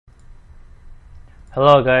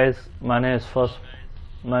Hello guys, my name is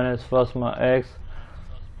Fosma X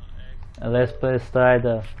and let's play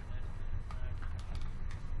Strider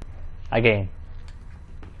again.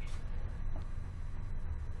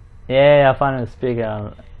 Yeah, I finally speak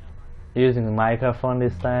using the microphone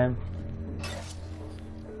this time.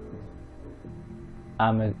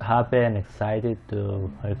 I'm happy and excited to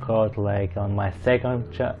record like on my second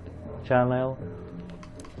channel.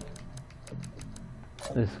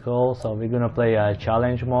 This is cool, so we're gonna play a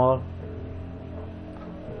challenge mode.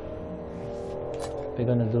 We're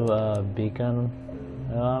gonna do a beacon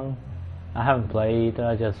run. I haven't played it,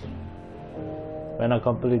 I just when I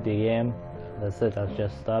complete the game, that's it, I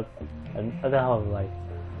just stop. I don't have like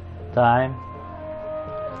time.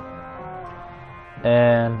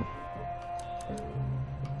 And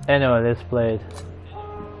anyway, let's play it.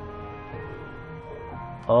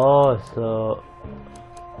 Oh, so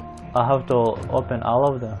I have to open all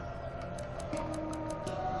of them.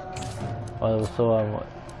 Well, so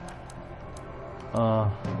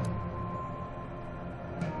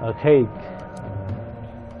a cake.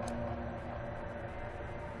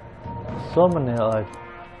 So many like.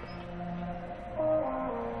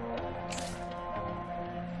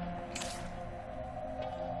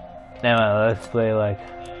 Anyway, let's play like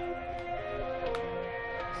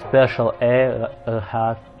special A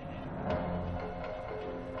hat.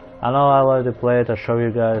 I know I already played, I'll show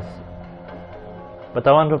you guys, but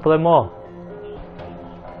I want to play more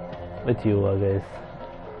with you guys.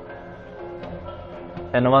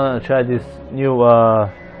 And I want to try this new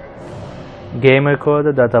game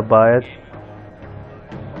recorder that I bought.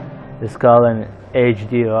 It's called an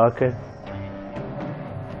HD Rocket.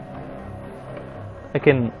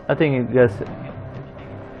 I think you guys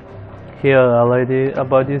hear already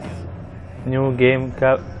about this new game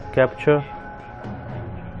capture.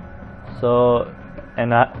 So,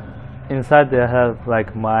 and inside they have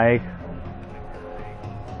like mic.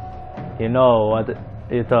 You know what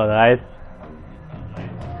you thought, right?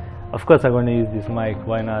 Of course I'm gonna use this mic,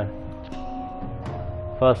 why not?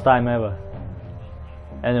 First time ever.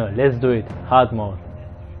 Anyway, let's do it, hard mode.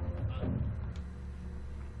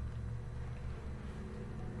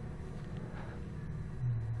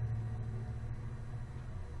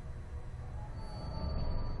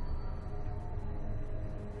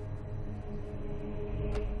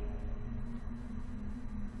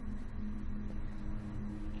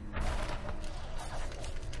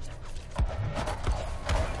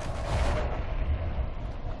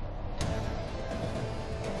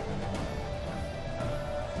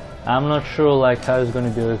 I'm not sure like how it's going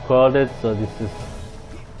to be recorded, so this is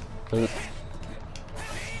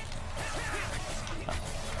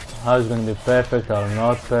how it's going to be perfect or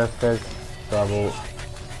not perfect. So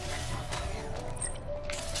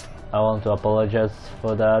I want to apologize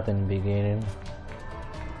for that in the beginning.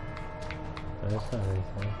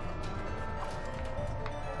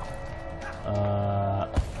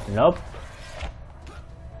 Nope,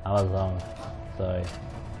 I was wrong, sorry.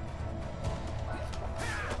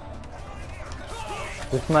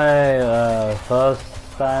 This is my first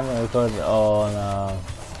time I record on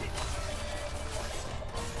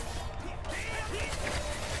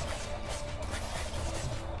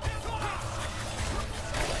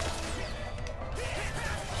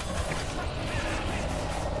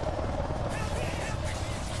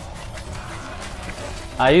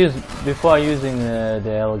before using the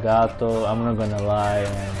Elgato, I'm not gonna lie,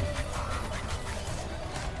 and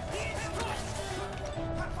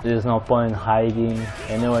there's no point in hiding.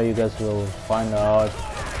 Anyway, you guys will find out.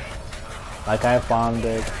 Like I found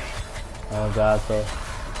it. Elgato.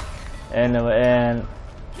 Anyway, and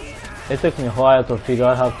it took me a while to figure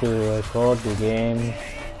out how to record the game,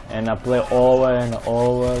 and I play over and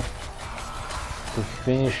over to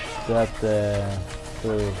finish that,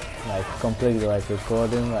 to like complete like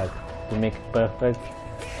recording, like to make it perfect,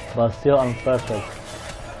 but still imperfect.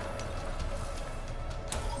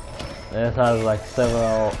 This has like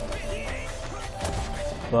several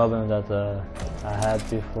problems that I had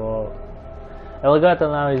before. Elgato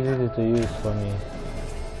now is easy to use for me.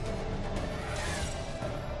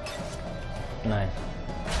 Nice.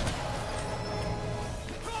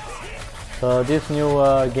 So this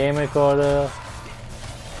new game recorder,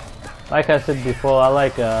 like I said before, I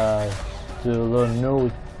like to learn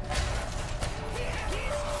new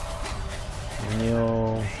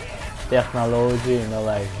technology, you know,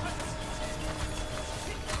 like.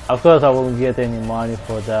 Of course I won't get any money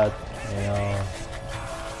for that, you know.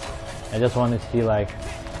 I just want to see like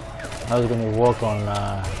how it's gonna work on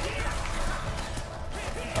I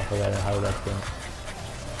forgot how that thing.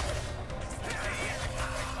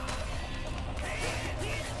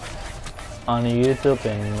 on YouTube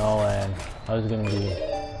and and I was gonna be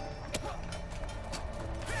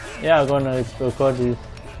I'm gonna record this.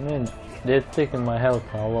 I mean, they're taking my health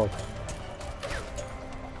a lot.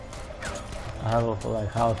 I have a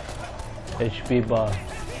like half HP bar,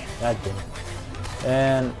 that thing,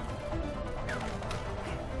 and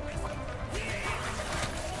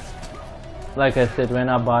like I said, when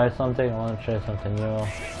I buy something, I want to try something new.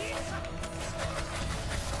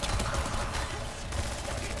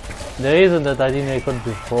 The reason that I didn't record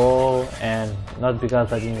before, and not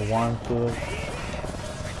because I didn't want to.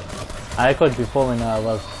 I recorded before when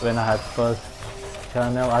I had first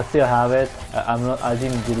channel. I still have it. I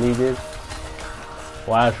didn't delete it.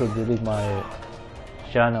 Why I should delete my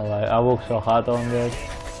channel? Like, I worked so hard on it.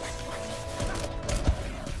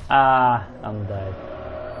 I'm dead.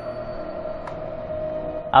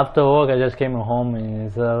 After work, I just came home and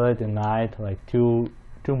it's already night, like 2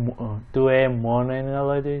 a.m. morning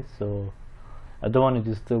already. So I don't want to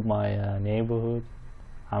disturb my neighborhood.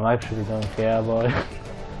 I actually don't care about it.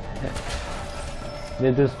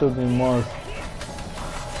 They disturb me most.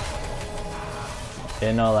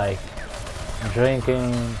 You know, like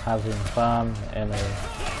drinking, having fun, and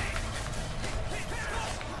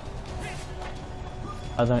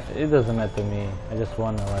it doesn't matter to me. I just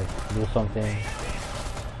wanna like do something.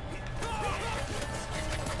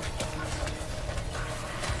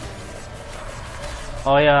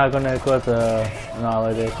 Oh yeah, I'm gonna record no,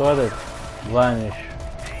 I recorded Vanish.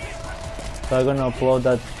 So I'm gonna upload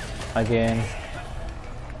that again.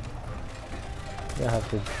 I have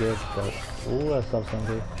to get that. Ooh, I saw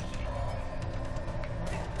something.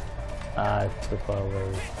 It's too far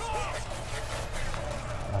away.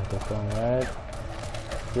 Microphone, right?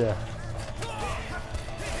 Yeah.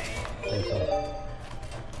 That's all.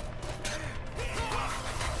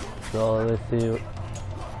 So let's see.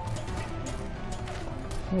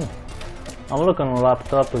 I'm looking on a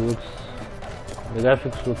laptop. The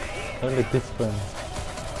graphics look really different.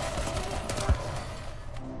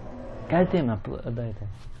 Goddamn, I updated.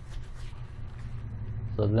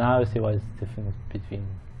 So now you see what is the difference between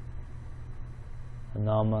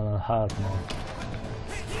normal and hard mode.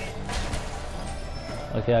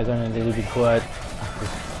 Okay, I'm gonna really be quiet.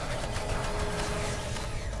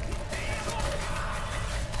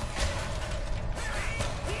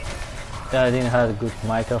 Yeah, I didn't have a good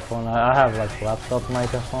microphone. I have like laptop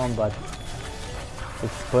microphone, but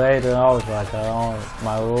it's spread out like around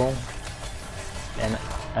my room, and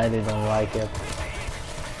I didn't like it.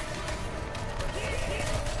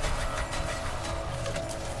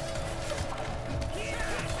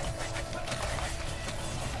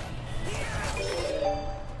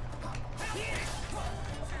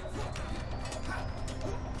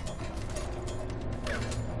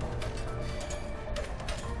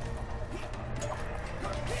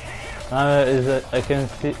 I can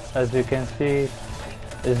see, as you can see,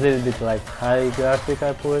 it's a little bit like high graphic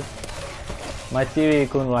I put. My TV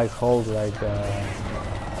couldn't like hold like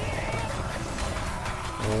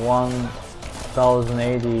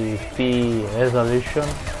 1080p resolution.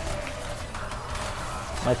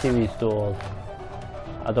 My TV is too old.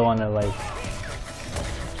 I don't wanna like.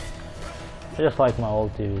 I just like my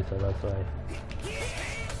old TV, so that's why.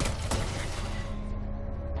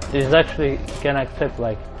 This actually can accept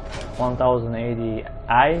like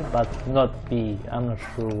 1080i, but not P. I'm not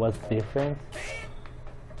sure what's the difference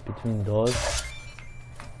between those.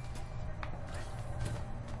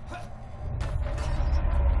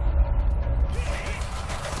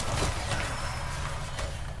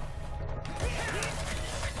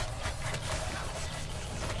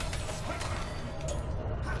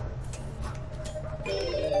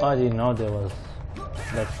 I didn't know there was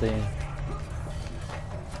that thing.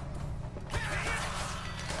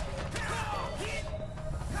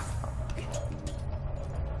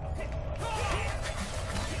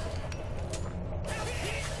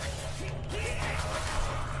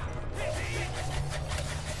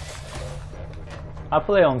 I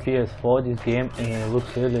play on PS4 this game and it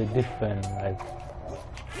looks really different. Like,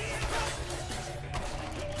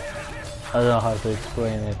 I don't know how to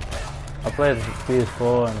explain it. I played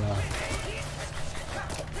PS4 and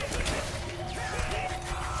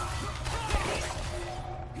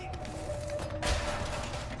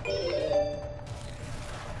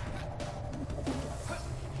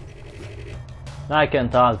now I can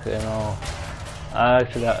talk, you know.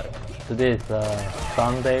 Today is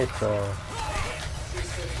Sunday, so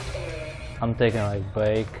I'm taking like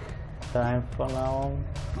break time for now on.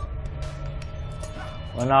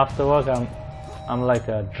 When after work I'm like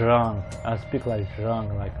a drunk. I speak like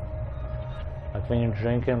drunk, like when you're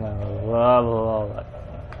drinking, like blah blah blah. Like,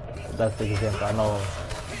 that's the example. I know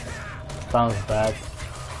sounds bad.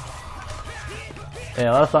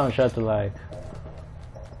 Yeah, last time I tried to like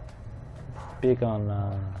speak on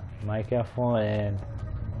microphone and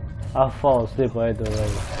I fall asleep right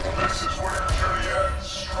away.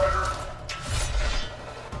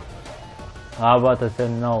 How about I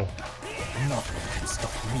said no? Nothing can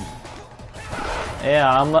stop me.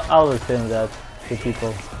 Yeah, I'm always saying that to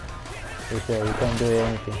people. They say you can't do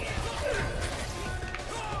anything.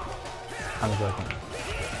 I'm joking.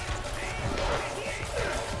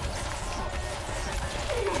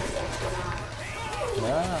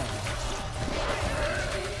 Yeah.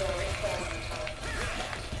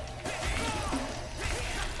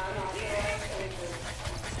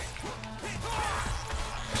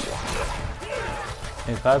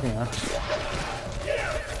 You got me, huh?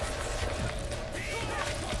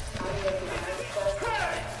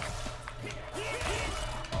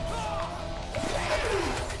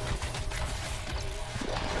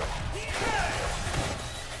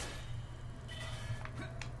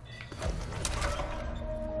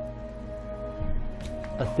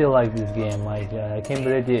 I still like this game, like I can't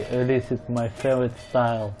believe it released it, my favorite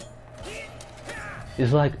style.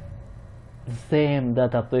 It's like the same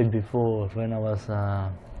that I played before when I was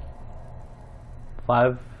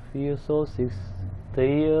 5 years old,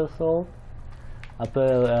 3 years old. I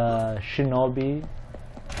played Shinobi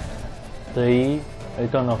 3,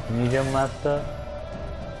 Return of Ninja Master.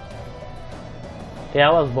 Yeah,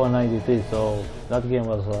 I was born 93, so that game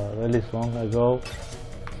was released long ago.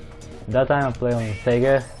 That time I played on the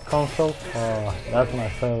Sega console. Oh, that's my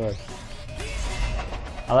favorite.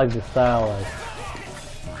 I like the style, like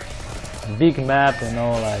big map, you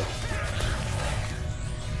know, like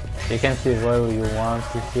you can see where you want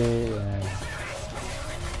to see.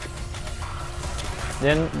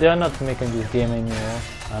 And they are not making this game anymore.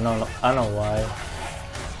 I know why.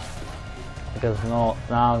 Because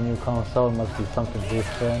now new console must be something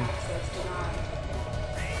different.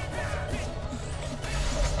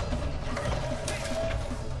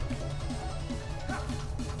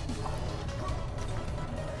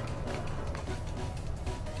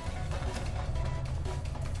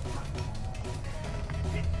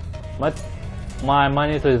 But my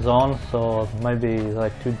monitor is on, so maybe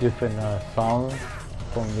like two different sounds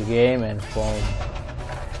from the game and from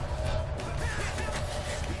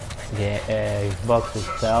the Xbox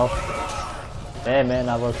itself. Hey man,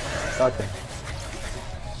 I was talking.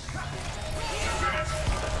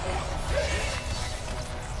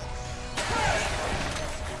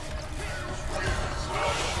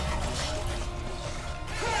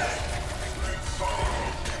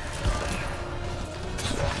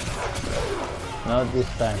 Not this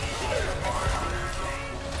time.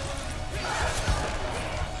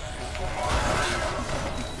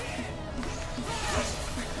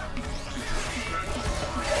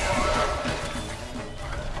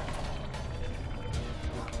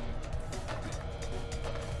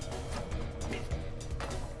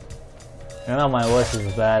 You know my voice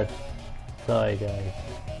is bad. Sorry guys.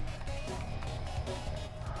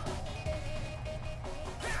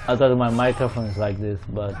 I thought my microphone is like this,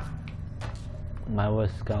 but my voice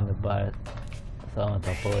is kind of bad, so I want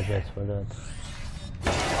to apologize for that.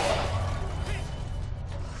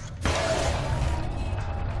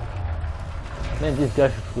 Man, this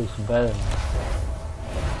graphic looks better now.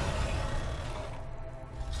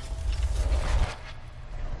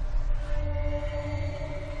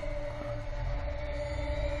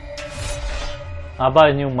 I bought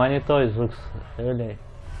a new monitor, it looks really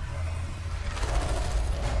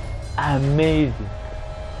amazing.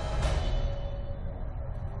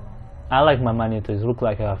 I like my monitors, look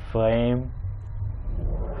like a frame.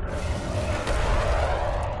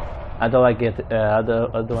 I don't like it. I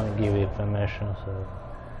don't want to give you information, so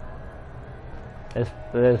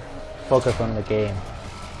let's focus on the game.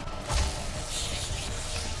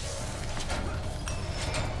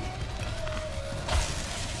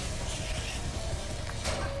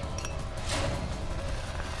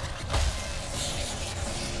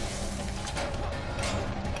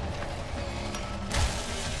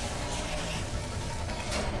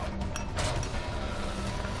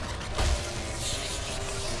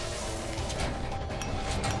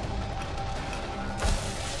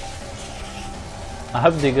 I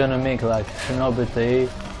hope they're gonna make like Shinobi 3.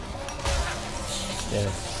 Yeah.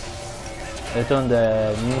 Return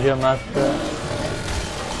the Ninja Master.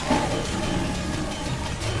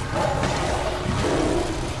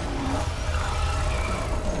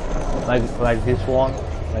 Like this one.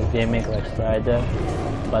 Like they make like Strider,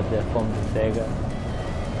 but they're from the Sega.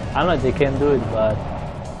 I don't know if they can do it, but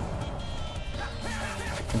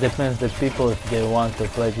it depends the people if they want to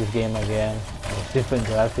play this game again with different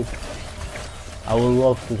graphics. I would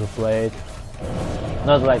love to play it.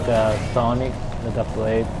 Not like Sonic that I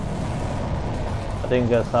played. I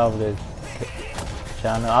think I saw this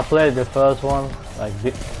channel. I played the first one, like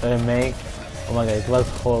the remake. Oh my god, it was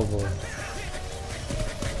horrible.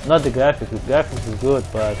 Not the graphics is good,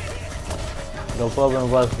 but the problem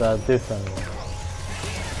was the different one.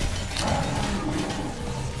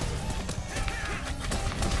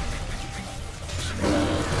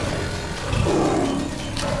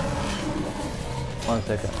 One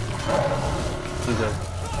second. You good.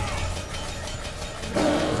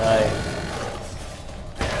 Right.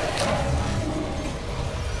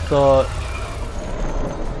 So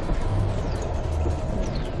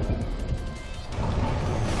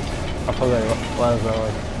I forgot what was the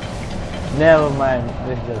Never mind,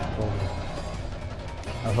 this is just problem.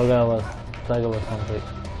 I forgot I was talking about something.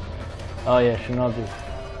 Oh yeah, Shinobi.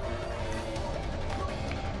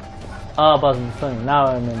 Oh, about the sun. Now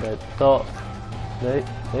I remember it. So the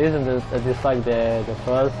reason that I dislike the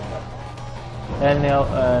first Enel,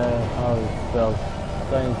 how it spells,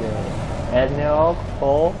 something Enel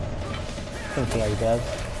 4, something like that.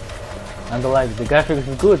 And the graphics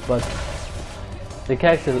is good, but the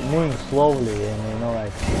character is moving slowly, and you know,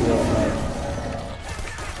 like,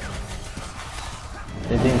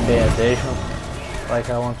 they didn't pay attention, like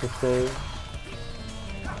I want to say.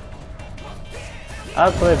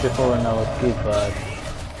 I played before when I was a kid, but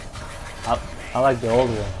I like the old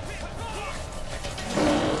one.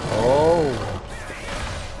 Oh,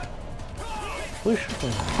 who's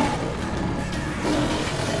shooting?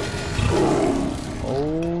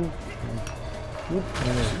 Oh, good.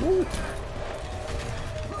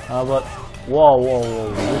 How about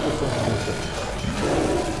whoa, this is something different.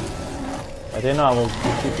 I didn't know I was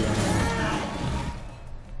keeping.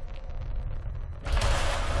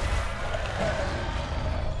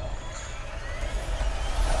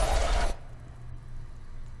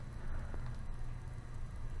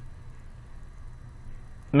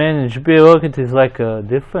 Man, GPA Rocket is like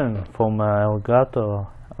different from Elgato.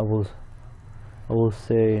 I will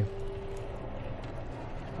say.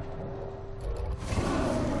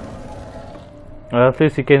 Well, at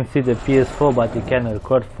least you can see the PS4, but you can't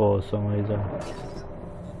record for some reason.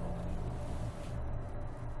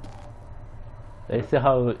 Let's see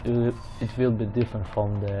how it will be different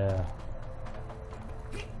from the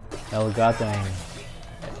Elgato and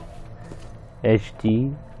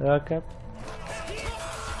HD Rocket.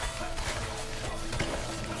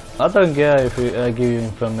 I don't care if I give you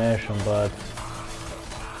information, but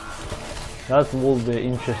that would be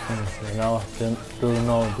interesting, you know, to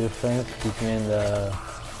know the difference between the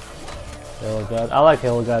Elgato. I like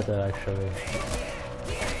Elgato actually.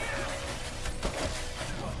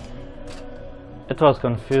 It was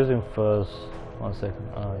confusing first. 1 second.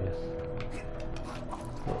 Oh yes.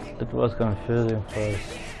 It was confusing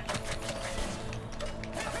first.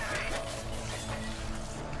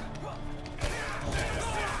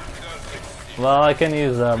 Well, I can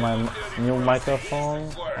use my new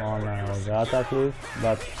microphone on Elgato at least,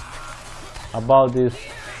 but about this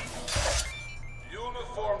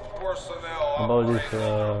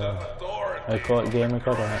game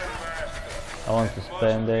record, I want to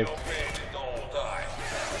spend it.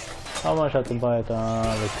 How much I have to buy it?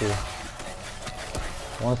 Let's see.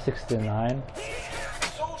 169.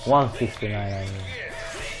 169. I mean.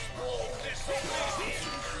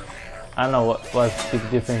 I don't know what's the big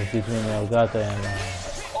difference between Elgato and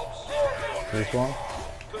this one.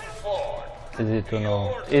 Easy to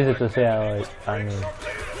know. Easy to say. I mean,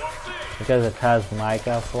 because it has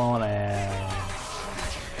microphone and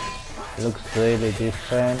it looks really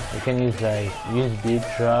different. You can use like USB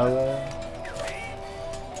driver.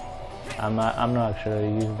 I'm not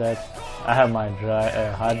actually use that. I have my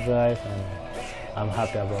hard drive and I'm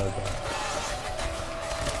happy about that.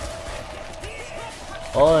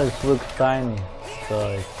 Oh, it looks tiny, so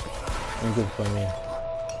it's good for me.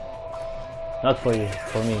 Not for you,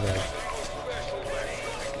 for me guys.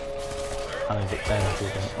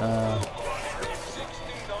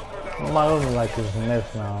 My room like is a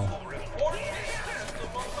mess now.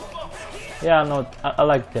 Yeah, no, I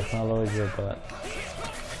like technology, but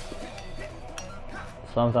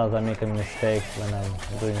sometimes I make a mistake when I'm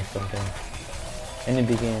doing something in the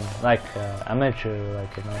beginning, like amateur,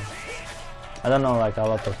 like, you know. I don't know like a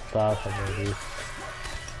lot of stuff about this.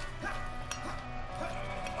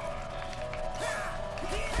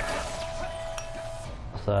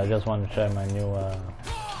 So I just want to try my new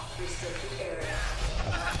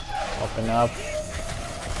open up.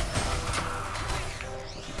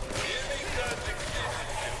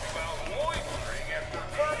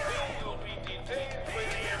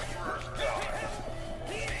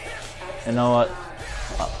 You know what?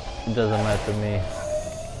 It doesn't matter to me.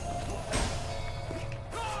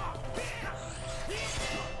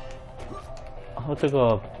 How to go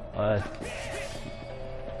up?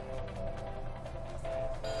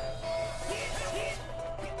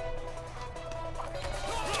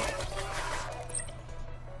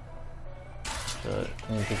 So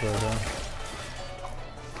I need to go down.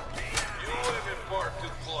 You live in part to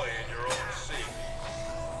play in your own sea.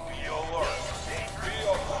 Be alert. Be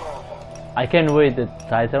observant. I can't wait the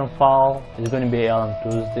Titanfall. It's gonna be on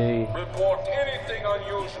Tuesday. Report anything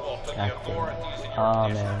unusual to the authorities in your Oh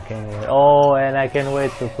district. man, I can't wait. Oh, and I can't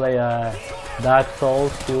wait to play Dark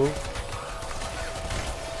Souls too.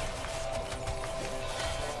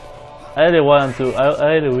 I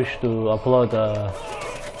really wish to upload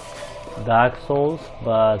Dark Souls,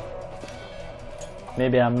 but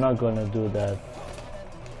maybe I'm not gonna do that.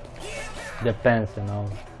 Depends, you know.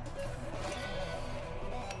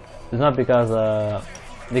 It's not because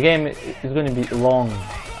the game is gonna be long.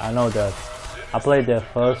 I know that. I played the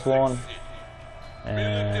first one,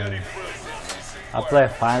 and I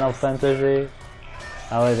played Final Fantasy.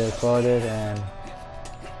 I already recorded, and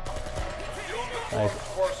like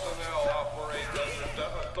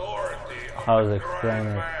how to explain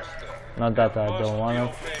it. Not that I don't want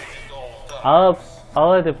it. I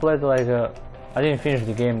already played like I didn't finish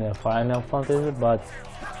the game in Final Fantasy, but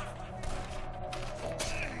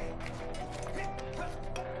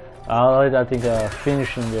I already I think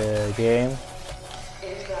finishing the game.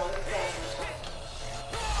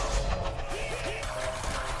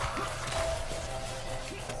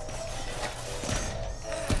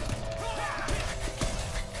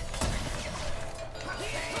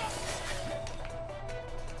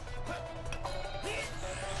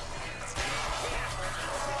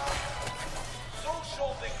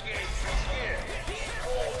 Social decay begins.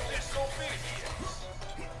 All disobedience.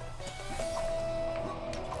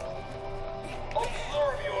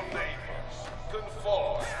 Observe your neighbors.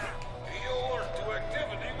 Conform. Be alert to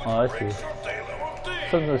activity which Oh, I breaks see. your daily routine.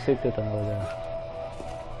 Something secret over there.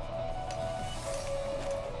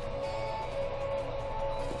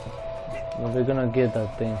 But we're gonna get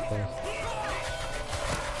that thing first.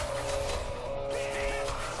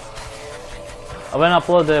 When I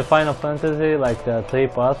upload the Final Fantasy, like the 3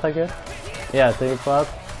 parts, I guess. Yeah, 3 parts.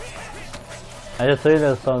 I just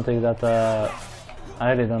realized something that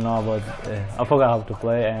I really don't know about. I forgot how to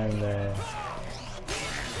play, and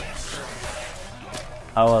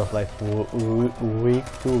I was like weak,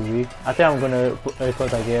 too weak. I think I'm gonna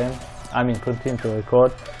record again. I mean, continue to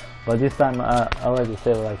record, but this time I already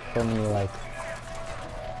saved like so many like.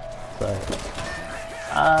 So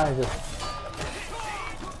I just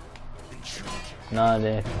no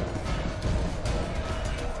there.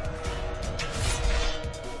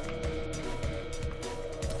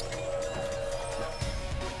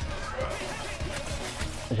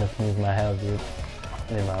 I just need my health, dude.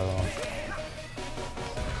 Leave me alone.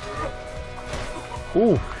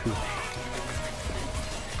 Ooh, shoot.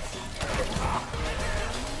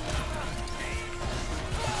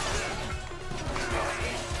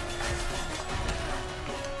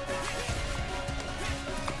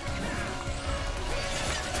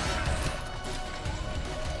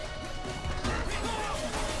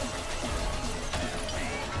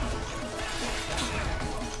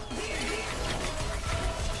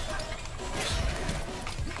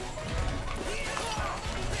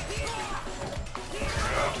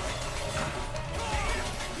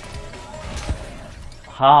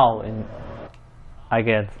 How in I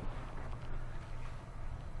get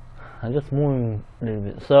I'm just moving a little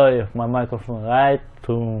bit. Sorry if my microphone right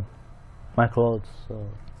to my clothes, so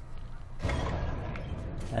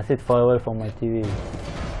I sit far away from my TV.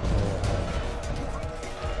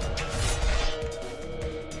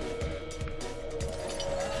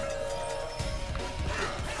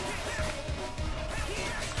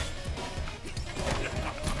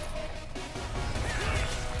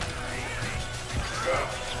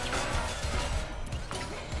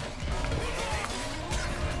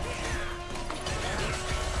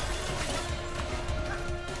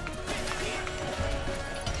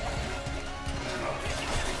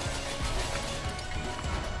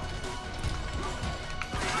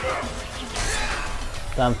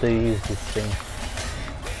 Time to use this thing.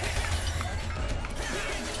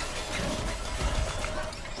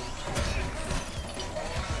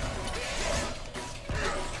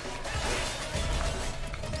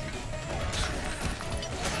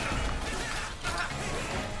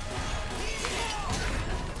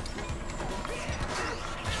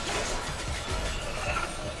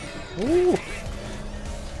 Ooh.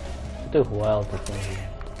 It took a while to finish it.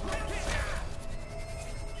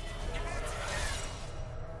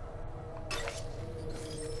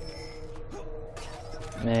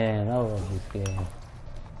 Man, I love this game.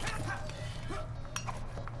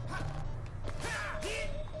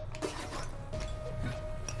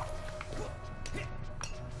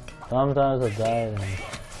 Sometimes I die and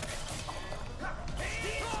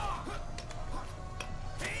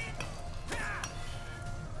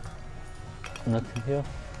nothing here.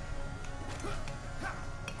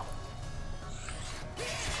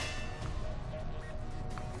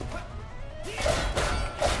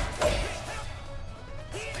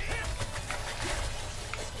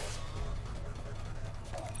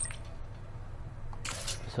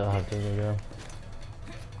 So I have to go there.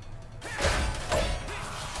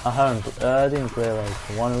 I didn't play like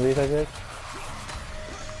 1 week I guess.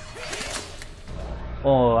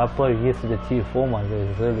 Oh, I played yesterday T4, my god,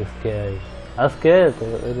 it's really scary. I'm scared, I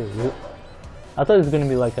thought it was gonna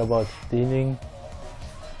be like about stealing.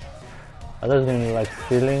 I thought it was gonna be like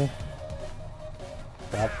stealing.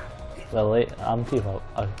 Stop. Well, wait, I'm T4.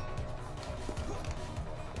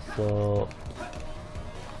 So...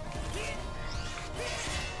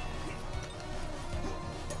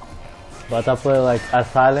 But I play like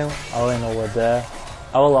Asylum, I went over there.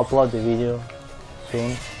 I will upload the video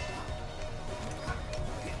soon.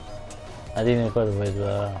 I didn't record it with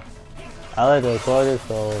I like to record it,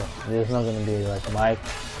 so there's not gonna be like mic.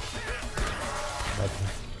 But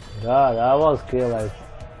god, I was scared. Like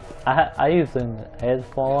I used a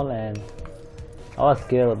headphone and I was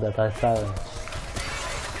scared that I silent.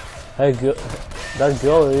 Hey, that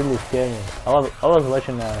girl really scared me. I was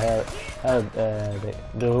watching her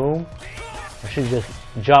the room. She just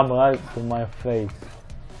jumped right to my face.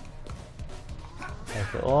 I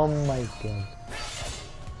said, oh my god.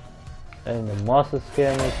 And the monster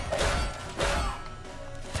scared me.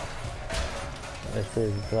 Let's see,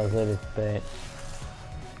 it was really bad.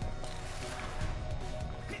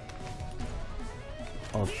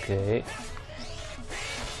 Okay.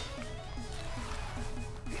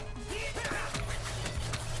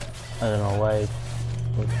 I don't know why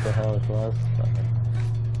what the hell it was, but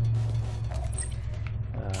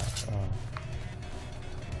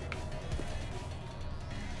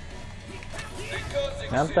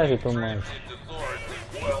I'm talking too much.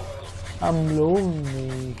 I'm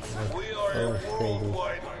lonely. We are a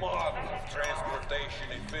worldwide model of transportation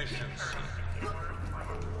efficiency.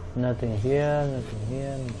 Nothing here, nothing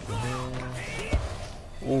here, nothing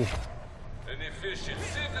here. Oof. An efficient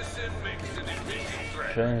citizen makes an efficient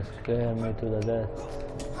threat. Train scared me to the death.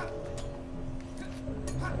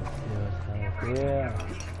 Let's see what's here.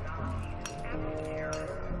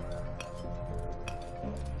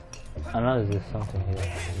 I know there's something here.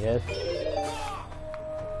 Yes.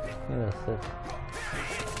 Yeah, that's it.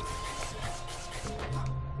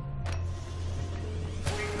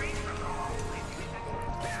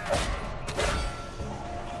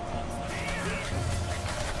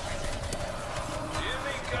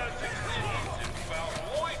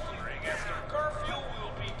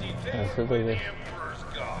 That's it, I guess.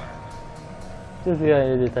 This guy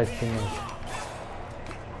is detecting me.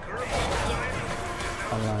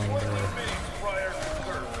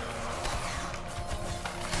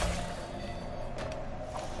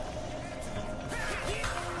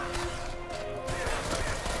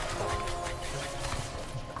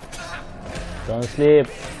 Don't sleep.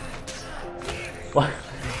 What?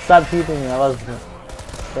 Stop hitting me. I was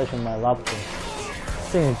touching my laptop. I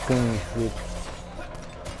think it's going to sleep.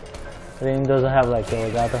 I think he doesn't have like a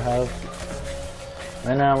legato have.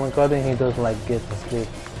 When I'm recording, he doesn't like get to sleep.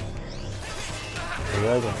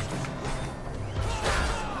 Really?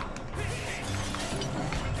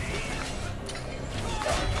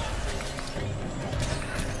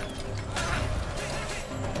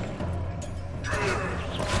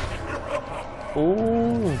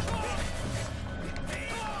 Ooh.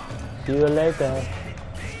 See you later.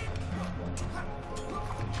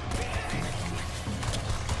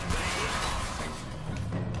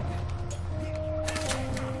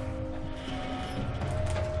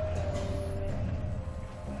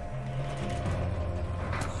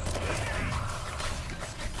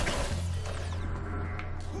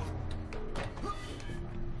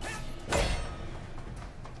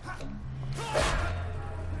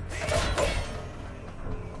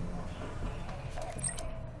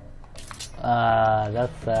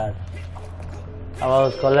 That's sad. I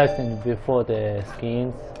was collecting before the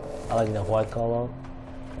skins. I like the white color.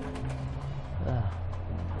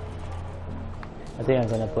 I think I'm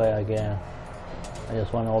gonna play again. I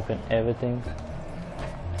just want to open everything.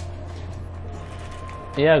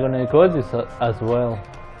 Yeah, I'm gonna record this as well.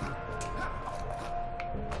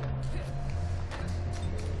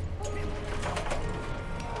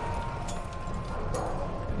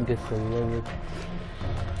 Guess a little bit.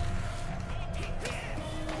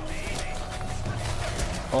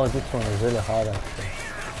 Oh, this one is really hard actually.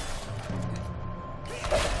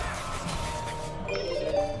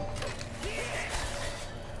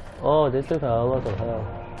 Oh, they took a lot of health.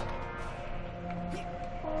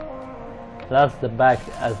 That's the back,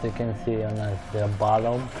 as you can see on the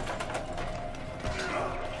bottom.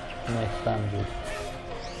 Next time, dude.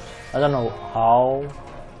 I don't know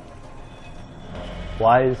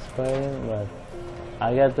why it's playing, but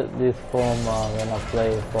I get this from when I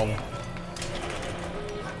play from.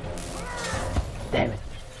 Damn it!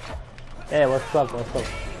 Hey, what's up? What's up?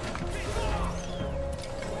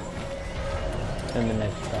 In the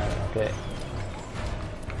next time, okay.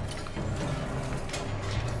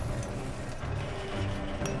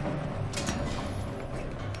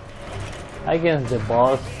 Against the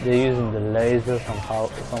boss, they're using the laser somehow,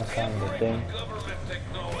 some kind of thing.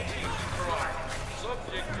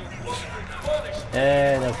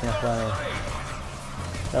 Hey, that's not funny.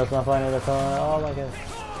 That's not funny. That's not funny. Oh my god.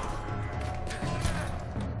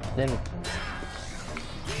 Damn it.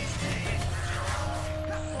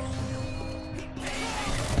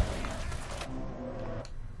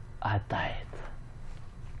 I died.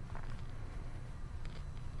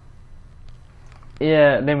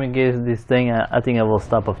 Yeah, let me get this thing. I think I will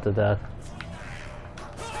stop after that.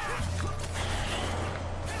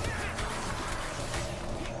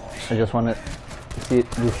 I just want to see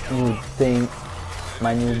this new thing,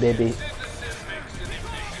 my new baby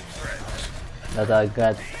that I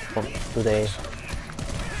got from today.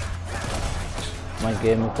 My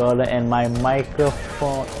game controller and my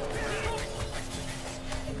microphone.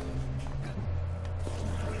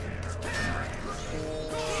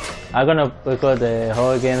 I'm gonna record the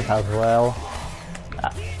horror games as well.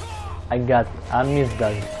 I missed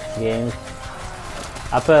that games.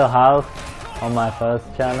 I put half on my first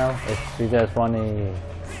channel if you guys want to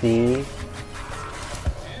see.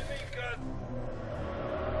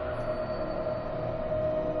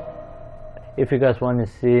 If you guys want to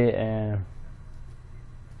see,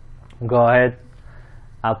 go ahead.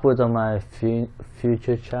 I'll put on my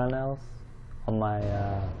future channels on my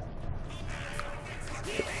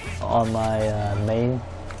main,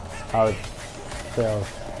 how it spells.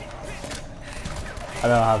 I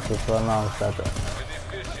don't have to pronounce that.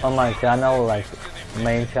 On my channel, like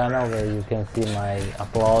main channel, where you can see my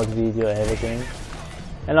upload video, everything.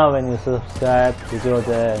 You know, when you subscribe, you go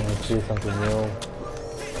there and you see something new.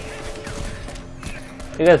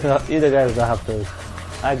 You guys don't have to.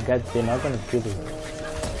 I got them. I'm gonna kill you.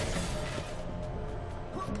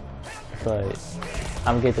 Sorry,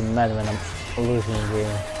 I'm getting mad when I'm losing the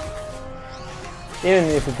game. Even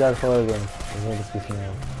if it's just horror games, it's really pissing me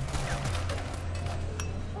off.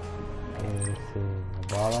 Okay, let's see the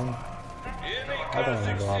bottom. I don't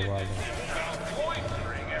know the bottom.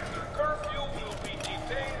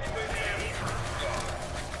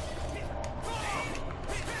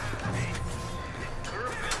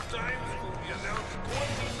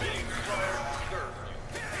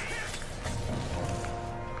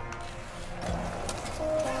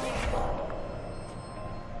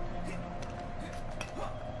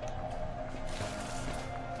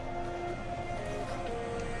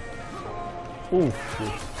 Ooh,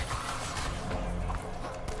 shit.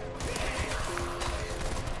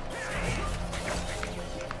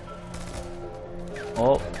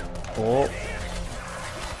 Oh.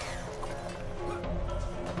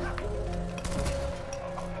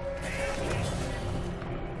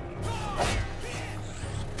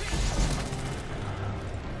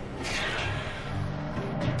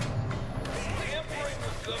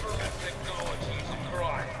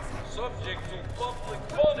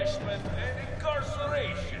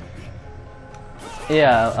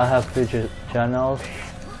 Yeah, I have future channels.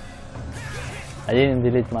 I didn't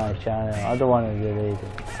delete my channel. I don't want to delete it.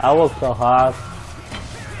 I work so hard.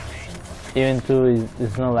 Even though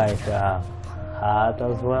it's not like hard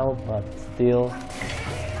as well, but still,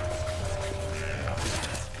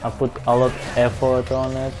 I put a lot of effort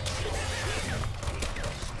on it.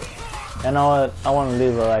 And I want to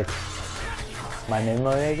leave like my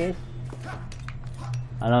memory, I guess.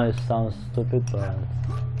 I know it sounds stupid, but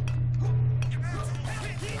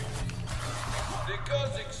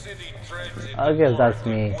I guess that's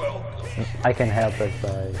me. I can help it,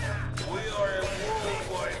 but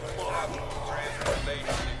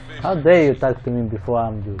how dare you talk to me before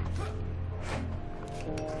I'm due?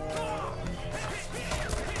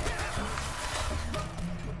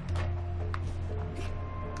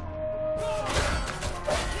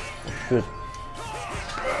 Shoot.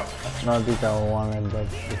 Not that I wanted that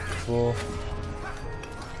before. 1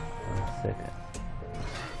 second.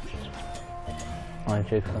 I want to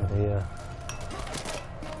check something here.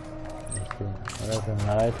 Let's see. Left and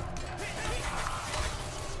right.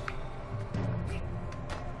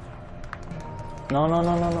 No.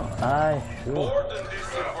 I shoot. Board and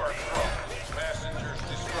disembark truck. Passengers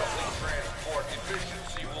disrupting transport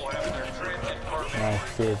efficiency will have their transit permit. Nice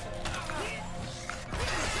kid.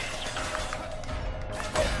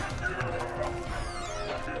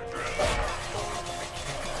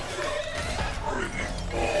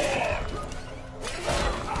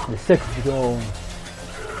 The sixth dome.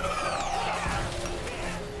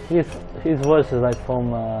 His voice is like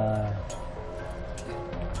from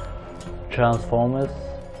Transformers,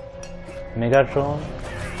 Megatron.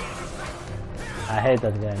 I hate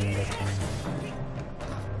that guy, Megatron.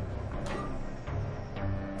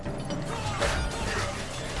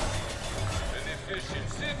 An efficient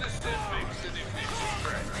citizen makes an efficient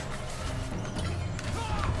track.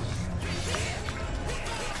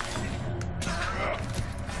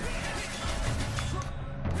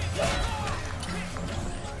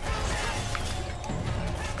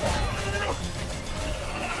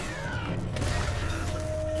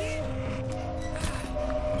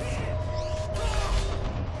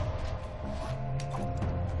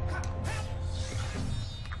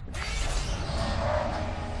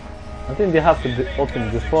 I think they have to be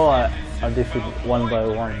open before I defeat one by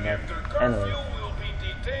one, but anyway.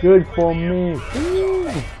 Good for me!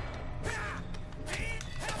 Woo!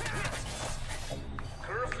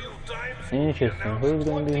 Interesting, who's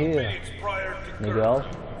gonna be here? Miguel?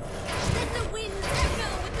 Let the winds echo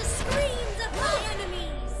with the screams of my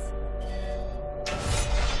enemies!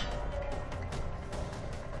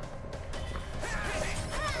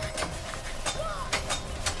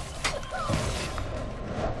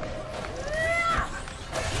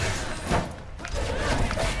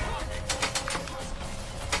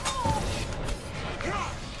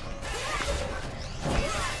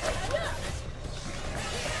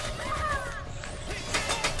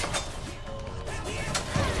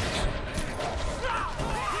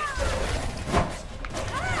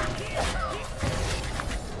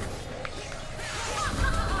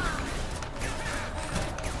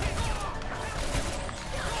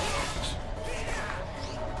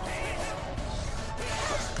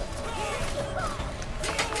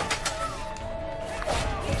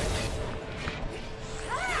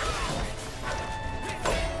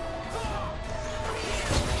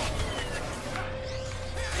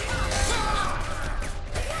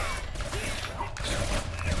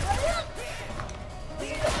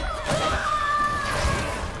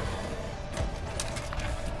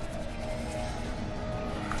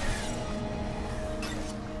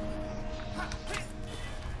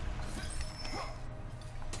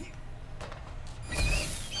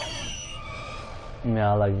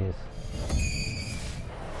 Yeah, I like this.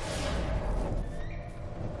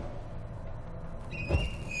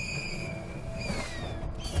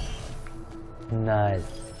 Nice.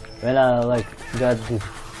 When I like got this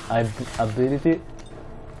ability,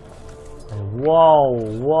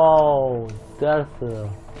 wow, that's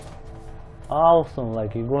awesome.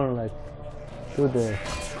 Like you're going like to the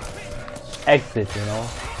exit, you know.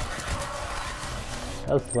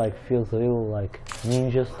 That's like feels a little like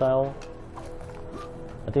ninja style.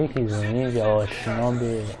 I think he's a ninja or a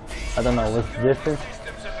shinobi. I don't know what's the difference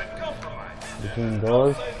between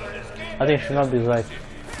those. I think shinobi is like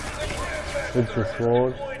with the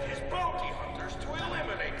sword.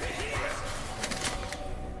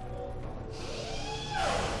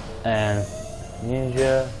 And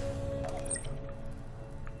ninja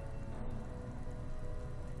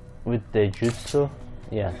with the jutsu.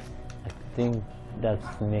 Yeah, I think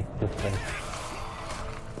that's make difference.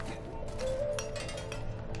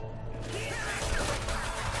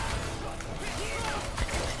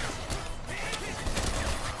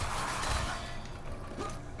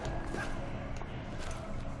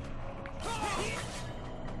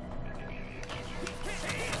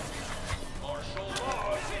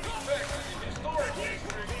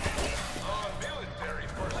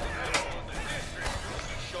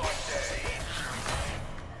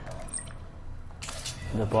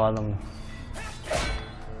 The bottom.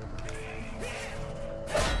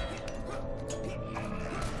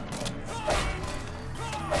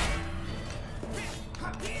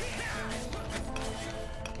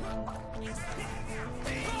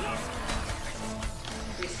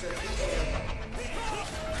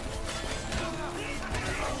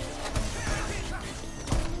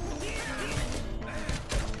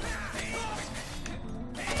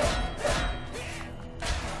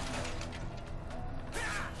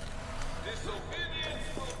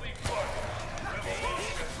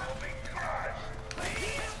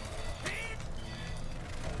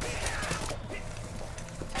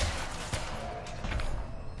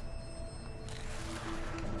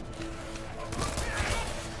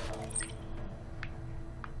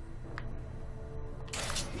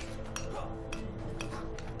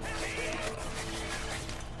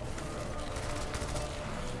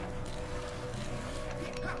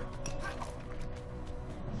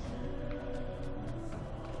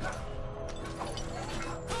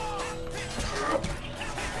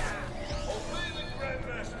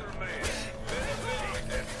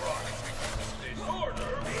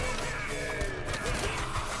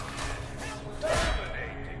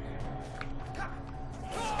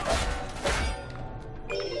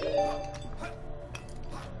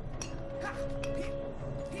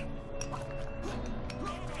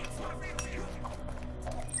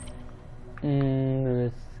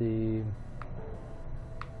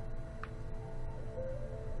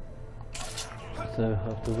 So you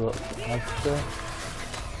have to go after.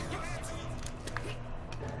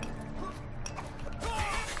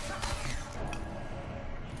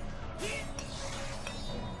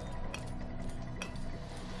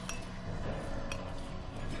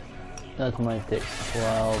 That might take a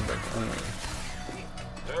while, but anyway.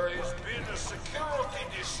 There has been a security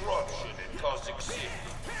disruption in Cossack City.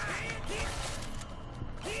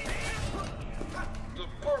 The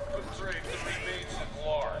perpetrator remains at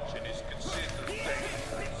large and is considered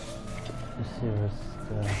dangerous. Let's see what's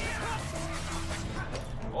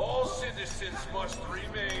All citizens must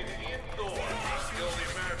remain indoors until the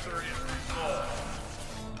matter is resolved.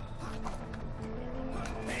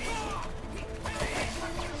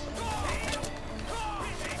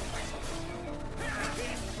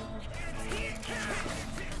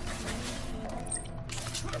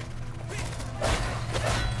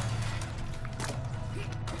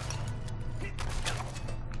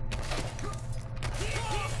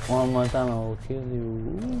 one more time I will kill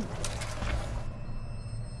you.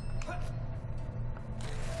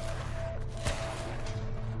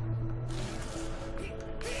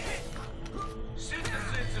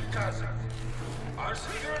 Citizens of Kazakh, our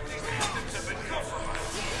security systems have been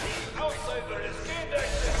compromised. Outsiders gained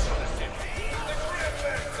access to the city. The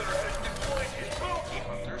Grandmaster has deployed his bounty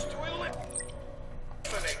hunters to eliminate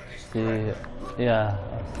these threats. Yeah,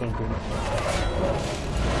 I was thinking.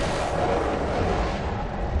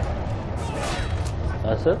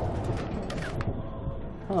 That's it?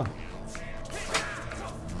 Huh.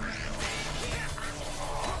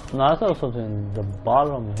 No, I saw something in the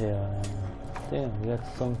bottom here. Damn, we got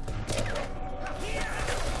something.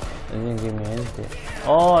 It didn't give me anything.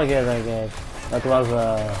 Oh, I get it. That was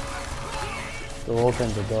to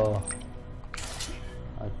open the door.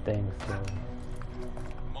 I think so.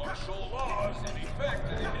 Martial law is in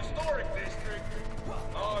effect in the historic district.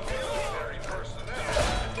 Non-military personnel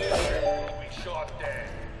will be shot dead.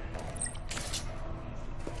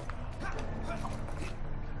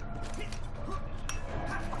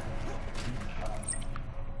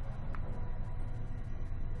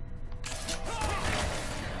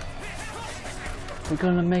 We're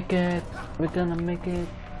gonna make it. We're gonna make it.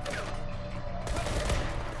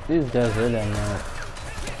 These guys really annoying.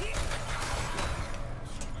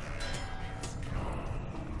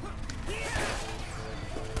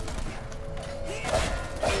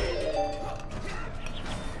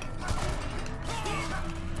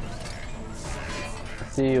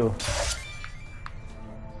 See you.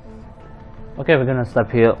 Okay, we're gonna stop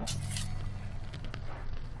here.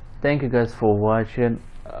 Thank you guys for watching.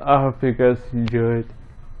 I hope you guys enjoyed.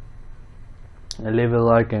 Leave a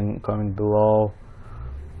like and comment below.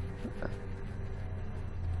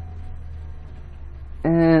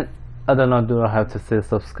 And I don't know, do I have to say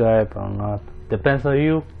subscribe or not? Depends on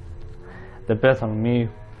you. Depends on me.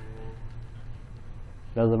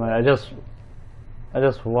 Doesn't matter. I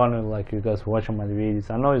just want to like you guys watching my videos.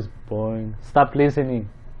 I know it's boring. Stop listening.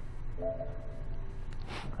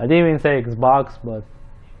 I didn't even say Xbox, but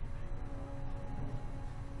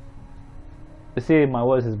you see, my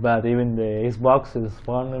voice is bad. Even the Xbox is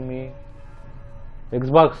following me.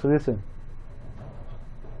 Xbox, listen.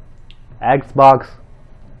 Xbox.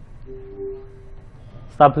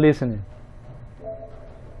 Stop listening.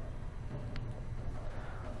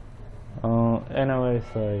 Anyway,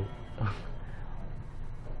 sorry.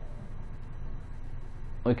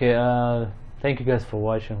 Okay, thank you guys for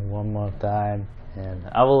watching one more time. And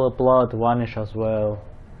I will upload Vanish as well.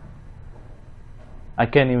 I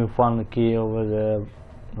can't even find the key over there.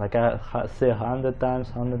 Like I say 100 times.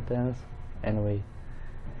 Anyway,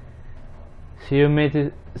 see you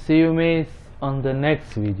mates on the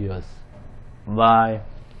next videos. Bye.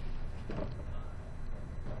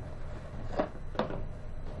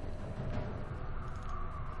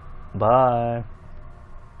 Bye.